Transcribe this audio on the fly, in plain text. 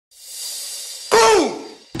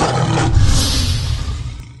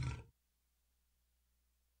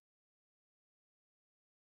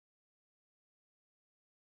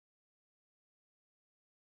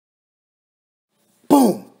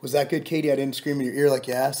Boom! Was that good, Katie? I didn't scream in your ear like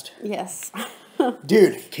you asked? Yes.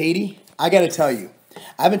 Dude, Katie, I got to tell you,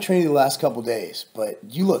 I haven't trained you the last couple days, but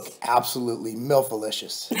you look absolutely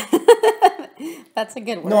MILF-alicious. That's a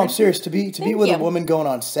good word. No, I'm serious. To be with you. a woman going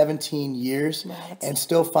on 17 years and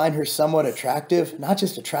still find her somewhat attractive, not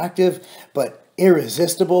just attractive, but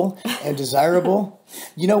irresistible and desirable.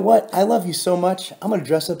 You know what? I love you so much. I'm going to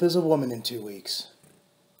dress up as a woman in 2 weeks.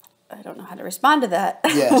 I don't know how to respond to that.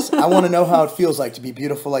 Yes, I want to know how it feels like to be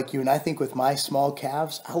beautiful like you, and I think with my small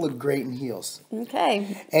calves, I'll look great in heels.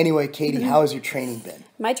 Okay. Anyway, Katie, how has your training been?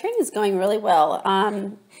 My training is going really well.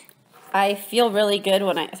 I feel really good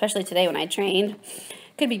especially today when I trained.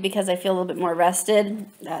 Could be because I feel a little bit more rested.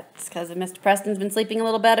 That's because Mr. Preston's been sleeping a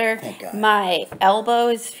little better. Thank God. My elbow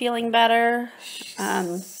is feeling better.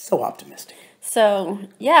 So optimistic. So,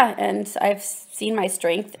 yeah, and I've seen my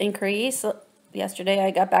strength increase. Yesterday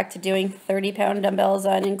I got back to doing 30-pound dumbbells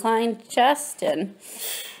on inclined chest, and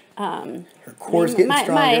Her core's getting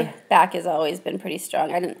stronger. My back has always been pretty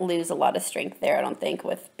strong. I didn't lose a lot of strength there, I don't think,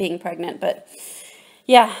 with being pregnant, but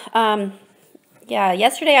yeah.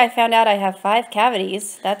 Yesterday I found out I have 5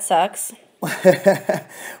 cavities. That sucks.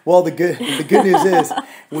 Well, the good news is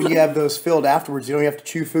when you have those filled afterwards, you don't have to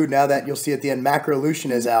chew food. Now that you'll see at the end,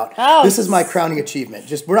 MACROLUTION is out. Oh. This is my crowning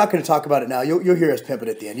achievement. We're not going to talk about it now. You'll hear us pimp it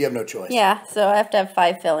at the end. You have no choice. Yeah, so I have to have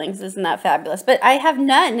 5 fillings. Isn't that fabulous? But I have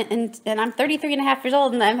none, and I'm 33 and a half years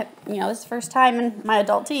old, and this is the first time in my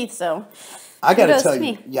adult teeth, so I got to kudos tell to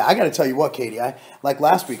you. me. Yeah, I got to tell you what, Katie. Like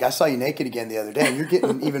last week, I saw you naked again the other day, and you're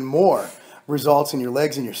getting even more results in your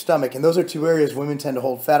legs and your stomach, and those are 2 areas women tend to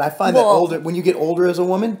hold fat. I find that when you get older as a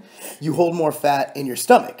woman, you hold more fat in your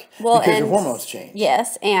stomach because your hormones change.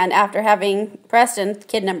 Yes, and after having Preston,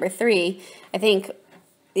 kid number 3, I think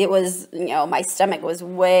it was, my stomach was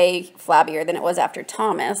way flabbier than it was after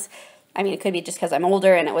Thomas. I mean, it could be just because I'm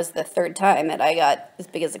older, and it was the 3rd time that I got as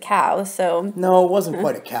big as a cow. So no, it wasn't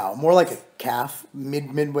quite a cow. More like a calf,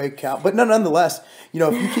 midway cow. But nonetheless,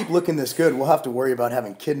 if you keep looking this good, we'll have to worry about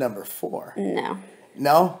having kid number 4. No.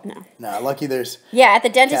 No? No. Lucky there's. Yeah, at the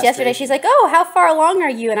dentist castration. yesterday, she's like, "Oh, how far along are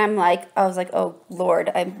you?" And I was like, "Oh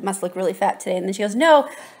Lord, I must look really fat today." And then she goes, No,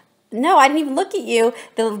 I didn't even look at you.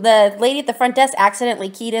 The lady at the front desk accidentally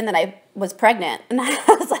keyed in that I was pregnant. And I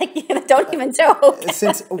was like, don't even joke.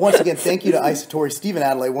 Once again, thank you to Isatori, Stephen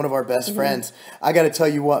Adelaide, one of our best friends. I got to tell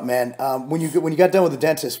you what, man, when you got done with the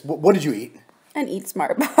dentist, what did you eat? An Eat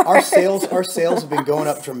Smart bar. Our sales have been going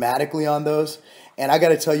up dramatically on those. And I got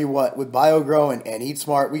to tell you what, with BioGrow and Eat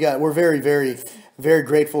Smart, we're very, very, very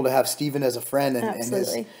grateful to have Stephen as a friend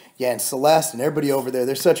and Celeste and everybody over there.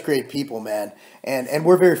 They're such great people, man. And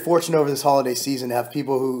we're very fortunate over this holiday season to have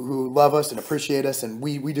people who love us and appreciate us, and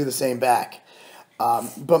we do the same back.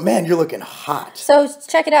 But man, you're looking hot. So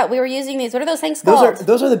check it out. We were using these. What are those things called?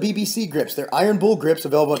 Those are the BBC grips. They're Iron Bull grips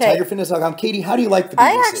available at TigerFitness.com. Katie, how do you like the BBC?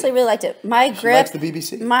 I actually really liked it. She likes the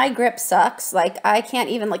BBC? My grip sucks. Like, I can't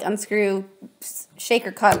even unscrew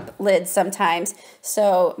shaker cup lids sometimes.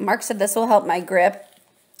 So Mark said this will help my grip,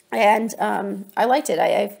 and I liked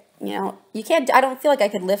it. You can't. I don't feel like I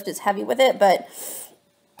could lift as heavy with it, but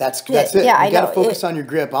that's it. Yeah, you got to focus on your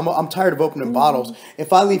grip. I'm tired of opening bottles.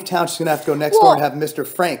 If I leave town, she's gonna have to go next door and have Mr.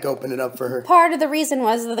 Frank open it up for her. Part of the reason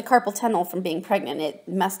was the carpal tunnel from being pregnant. It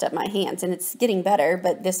messed up my hands, and it's getting better,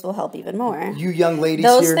 but this will help even more. You young ladies,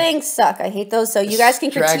 those things suck. I hate those. So you guys can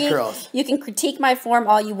drag curls. You can critique my form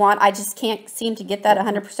all you want. I just can't seem to get that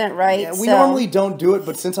 100% right. Yeah, we normally don't do it,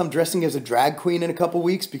 but since I'm dressing as a drag queen in a couple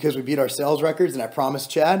weeks because we beat our sales records, and I promised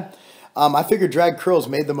Chad, I figured drag curls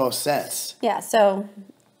made the most sense. Yeah. So.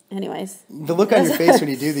 Anyways. The look on your face when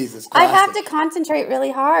you do these is classic. I have to concentrate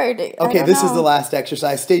really hard. Okay, this is the last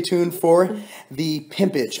exercise. Stay tuned for the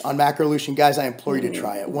pimpage on MACROLUTION. Guys, I implore you to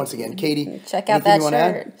try it. Once again, Katie, check out that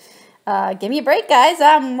shirt. Give me a break, guys.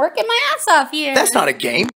 I'm working my ass off here. That's not a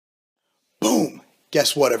game. Boom.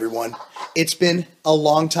 Guess what, everyone? It's been a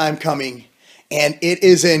long time coming, and it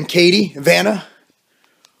is in. Katie, Vanna,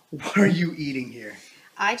 what are you eating here?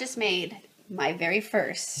 I just made my very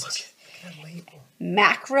first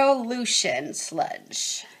MACROLUTION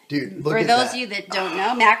sludge. Dude, look For at those that. of you that don't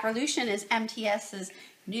know, MACROLUTION is MTS's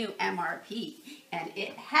new MRP, and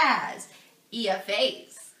it has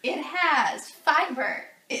EFAs. It has fiber.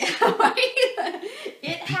 It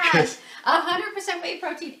has 100% whey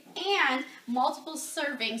protein and multiple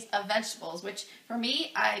servings of vegetables, which for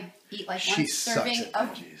me, I eat one serving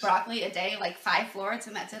of broccoli a day, 5 florets,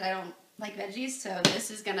 and that's it. I don't like veggies, so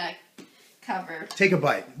this is going to cover. Take a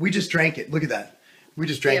bite. We just drank it. Look at that. We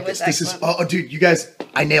just drank this. This is dude, you guys,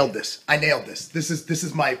 I nailed this. This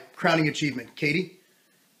is my crowning achievement. Katie?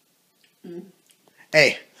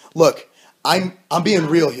 Hey, look, I'm being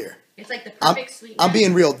real here. It's like the perfect sweetness. I'm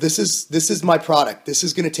being real. This is my product. This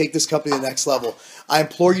is going to take this company to the next level. I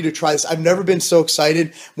implore you to try this. I've never been so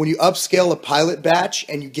excited. When you upscale a pilot batch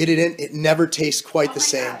and you get it in, it never tastes quite the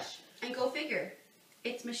same. Gosh. And go figure.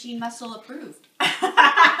 It's Machine Muscle approved.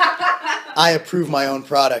 I approve my own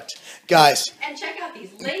product. Guys. And check out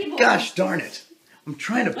these labels. Gosh darn it. I'm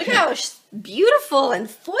trying to Look how beautiful and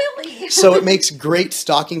foily. So it makes great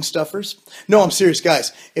stocking stuffers. No, I'm serious,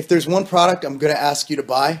 guys. If there's one product I'm going to ask you to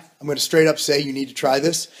buy, I'm going to straight up say you need to try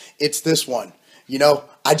this. It's this one. You know,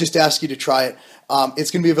 I just ask you to try it.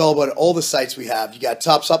 It's going to be available at all the sites we have. You got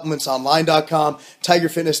TopSupplementsOnline.com,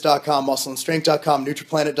 TigerFitness.com, MuscleAndStrength.com,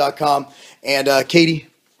 NutriPlanet.com. And Katie,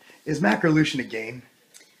 is MACROLUTION a game?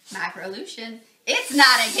 MACROLUTION. It's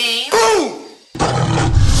not a game. Boom!